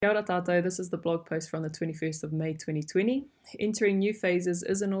Kia ora tātou, this is the blog post from the 21st of May 2020. Entering new phases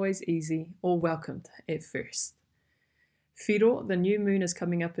isn't always easy or welcomed at first. Whiro, the new moon is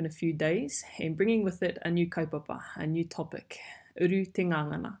coming up in a few days and bringing with it a new kaupapa, a new topic, Uru Te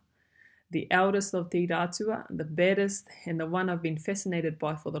Ngangana. The eldest of Te Rātua, the baddest, and the one I've been fascinated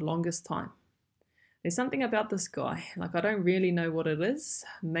by for the longest time. There's something about this guy, I don't really know what it is.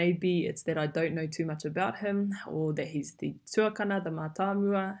 Maybe it's that I don't know too much about him, or that he's the tuakana, the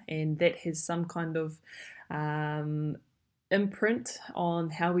mātāmua, and that has some kind of imprint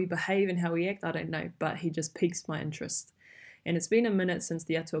on how we behave and how we act. I don't know, but he just piques my interest. And it's been a minute since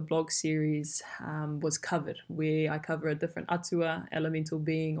the Atua blog series was covered, where I cover a different Atua, elemental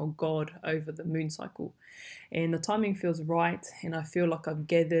being or god over the moon cycle. And the timing feels right, and I feel like I've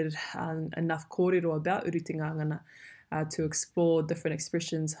gathered enough kōrero about Uru Te Ngangana to explore different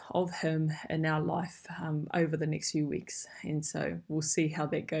expressions of him in our life over the next few weeks. And so we'll see how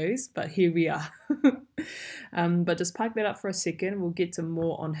that goes, but here we are. But just park that up for a second. We'll get to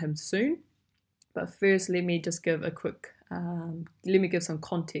more on him soon. But first, let me just give a quick, give some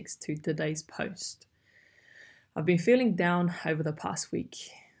context to today's post. I've been feeling down over the past week.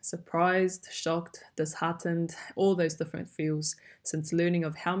 Surprised, shocked, disheartened, all those different feels since learning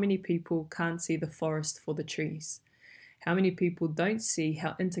of how many people can't see the forest for the trees. How many people don't see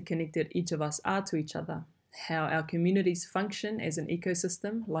how interconnected each of us are to each other. How our communities function as an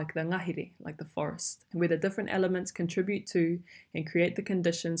ecosystem like the ngahere, like the forest, where the different elements contribute to and create the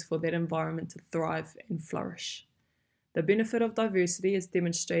conditions for that environment to thrive and flourish. The benefit of diversity is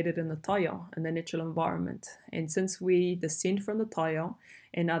demonstrated in the taiao, in the natural environment, and since we descend from the taiao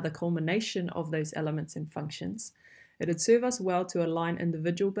and are the culmination of those elements and functions, it would serve us well to align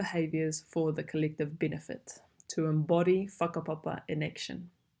individual behaviours for the collective benefit, to embody whakapapa in action.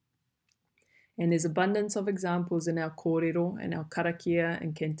 And there's abundance of examples in our kōrero, in our karakia,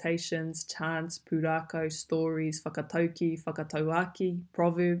 incantations, chants, pūrākau, stories, whakatauki, whakatauaki,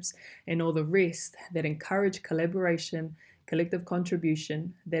 proverbs, and all the rest that encourage collaboration, collective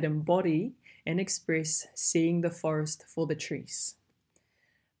contribution, that embody and express seeing the forest for the trees.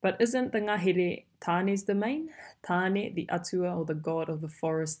 But isn't the ngahere Tāne's domain? Tāne, the atua or the god of the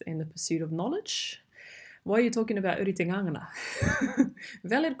forest and the pursuit of knowledge? Why are you talking about Uru Te Ngangana?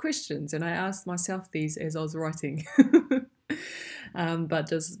 Valid questions, and I asked myself these as I was writing. But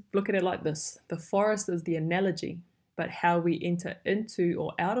just look at it like this. The forest is the analogy, but how we enter into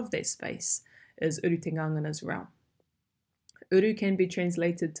or out of that space is Uru Te Ngangana's realm. Uru can be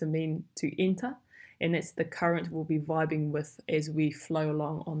translated to mean to enter, and it's the current we'll be vibing with as we flow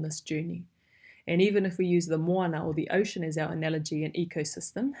along on this journey. And even if we use the moana or the ocean as our analogy and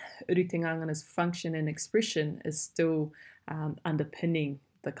ecosystem, Uru Te Ngangana's function and expression is still underpinning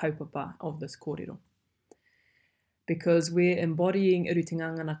the kaupapa of this kōrero. Because we're embodying Uru Te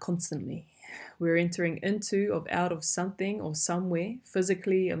Ngangana constantly. We're entering into or out of something or somewhere,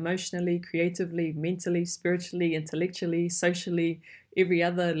 physically, emotionally, creatively, mentally, spiritually, intellectually, socially, every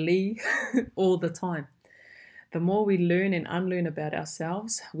other li, all the time. The more we learn and unlearn about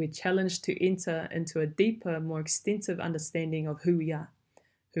ourselves, we're challenged to enter into a deeper, more extensive understanding of who we are,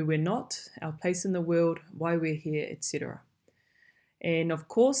 who we're not, our place in the world, why we're here, etc. And of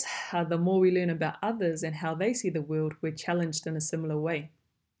course, the more we learn about others and how they see the world, we're challenged in a similar way.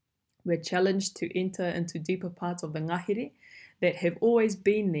 We're challenged to enter into deeper parts of the ngahere that have always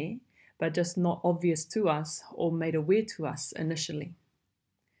been there, but just not obvious to us or made aware to us initially.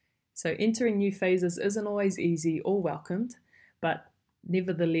 So entering new phases isn't always easy or welcomed, but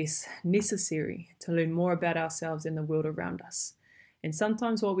nevertheless necessary to learn more about ourselves and the world around us. And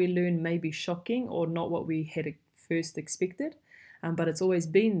sometimes what we learn may be shocking or not what we had at first expected, but it's always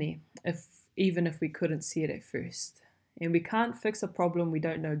been there, even if we couldn't see it at first. And we can't fix a problem we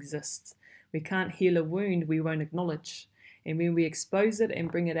don't know exists. We can't heal a wound we won't acknowledge. And when we expose it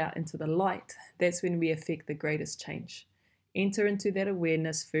and bring it out into the light, that's when we effect the greatest change. Enter into that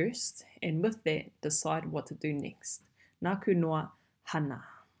awareness first, and with that, decide what to do next. Nāku noa hana.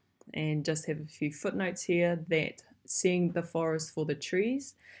 And just have a few footnotes here that seeing the forest for the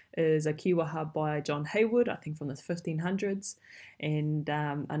trees is a kiwaha by John Haywood, I think from the 1500s. And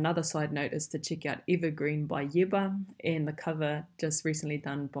another side note is to check out Evergreen by Yeba, and the cover just recently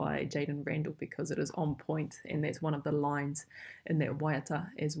done by Jaden Randall because it is on point, and that's one of the lines in that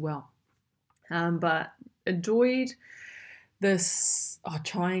waiata as well. But enjoyed this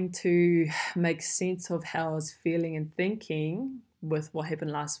trying to make sense of how I was feeling and thinking with what happened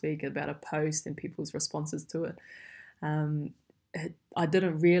last week about a post and people's responses to it. I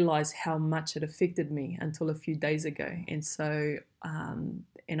didn't realize how much it affected me until a few days ago. And so,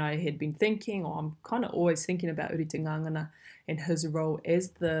 and I had been thinking, or I'm kind of always thinking about Uritingangana and his role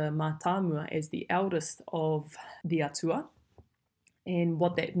as the Mātāmua, as the eldest of the Atua, and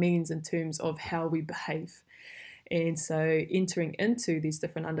what that means in terms of how we behave. And so entering into these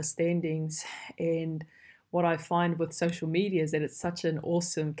different understandings, and what I find with social media is that it's such an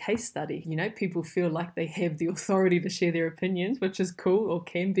awesome case study. You know, people feel like they have the authority to share their opinions, which is cool, or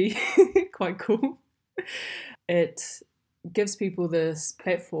can be quite cool. It gives people this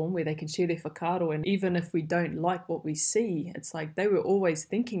platform where they can share their whakaaro, and even if we don't like what we see, it's like they were always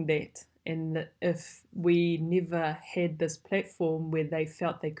thinking that. And if we never had this platform where they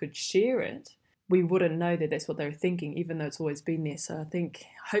felt they could share it, we wouldn't know that that's what they were thinking, even though it's always been there. So I think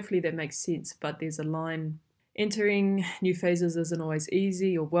hopefully that makes sense. But there's a line: entering new phases isn't always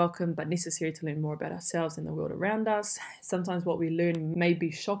easy or welcome, but necessary to learn more about ourselves and the world around us. Sometimes what we learn may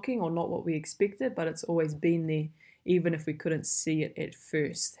be shocking or not what we expected, but it's always been there, even if we couldn't see it at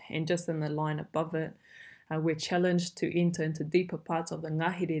first. And just in the line above it, we're challenged to enter into deeper parts of the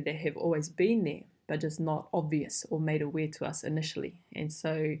ngahere that have always been there, but just not obvious or made aware to us initially. And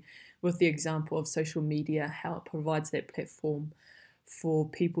so with the example of social media, how it provides that platform for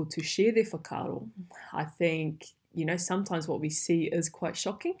people to share their whakaaro, I think, you know, sometimes what we see is quite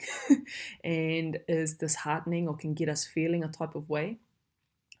shocking and is disheartening, or can get us feeling a type of way.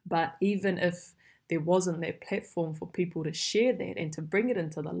 But even if there wasn't that platform for people to share that and to bring it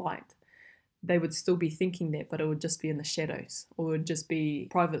into the light, they would still be thinking that, but it would just be in the shadows, or it would just be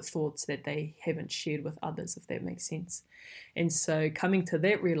private thoughts that they haven't shared with others, if that makes sense. And so coming to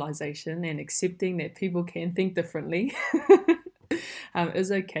that realization and accepting that people can think differently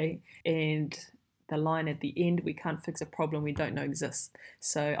is okay. And the line at the end, we can't fix a problem we don't know exists.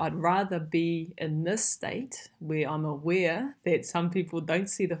 So I'd rather be in this state where I'm aware that some people don't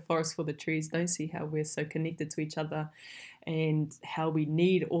see the forest for the trees, don't see how we're so connected to each other, and how we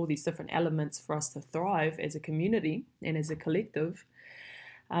need all these different elements for us to thrive as a community and as a collective.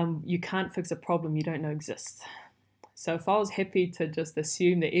 You can't fix a problem you don't know exists. So if I was happy to just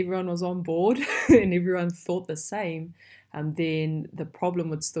assume that everyone was on board and everyone thought the same, then the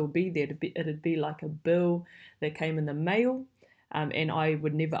problem would still be there. It'd be like a bill that came in the mail, and I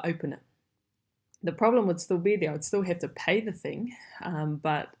would never open it. The problem would still be there. I'd still have to pay the thing,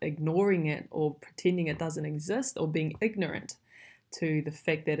 but ignoring it or pretending it doesn't exist, or being ignorant to the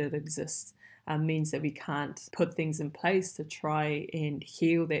fact that it exists, means that we can't put things in place to try and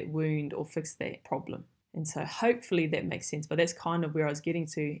heal that wound or fix that problem. And so hopefully that makes sense. But that's kind of where I was getting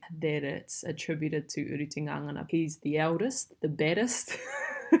to, that it's attributed to Uritingangana. He's the eldest, the baddest.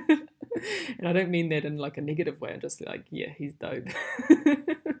 And I don't mean that in like a negative way. I'm just like, yeah, he's dope.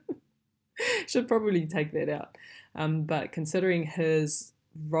 Should probably take that out. But considering his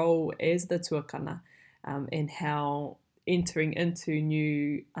role as the tuakana, and how entering into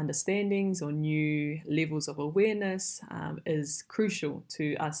new understandings or new levels of awareness is crucial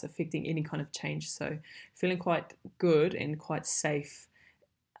to us affecting any kind of change. So feeling quite good and quite safe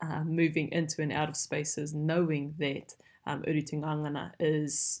moving into and out of spaces, knowing that Uritingangana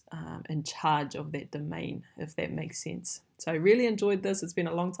is in charge of that domain, if that makes sense. So I really enjoyed this. It's been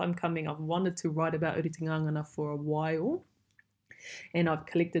a long time coming. I've wanted to write about Uritingangana for a while, and I've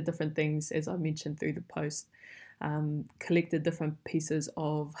collected different things, as I mentioned through the post. Collected different pieces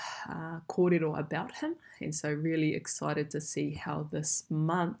of kōrero about him, and so really excited to see how this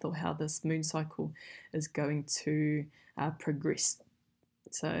month, or how this moon cycle is going to progress.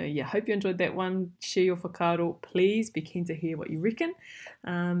 So yeah, hope you enjoyed that one. Share your whakaaro, please. Be keen to hear what you reckon,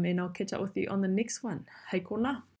 and I'll catch up with you on the next one. Hei kōna.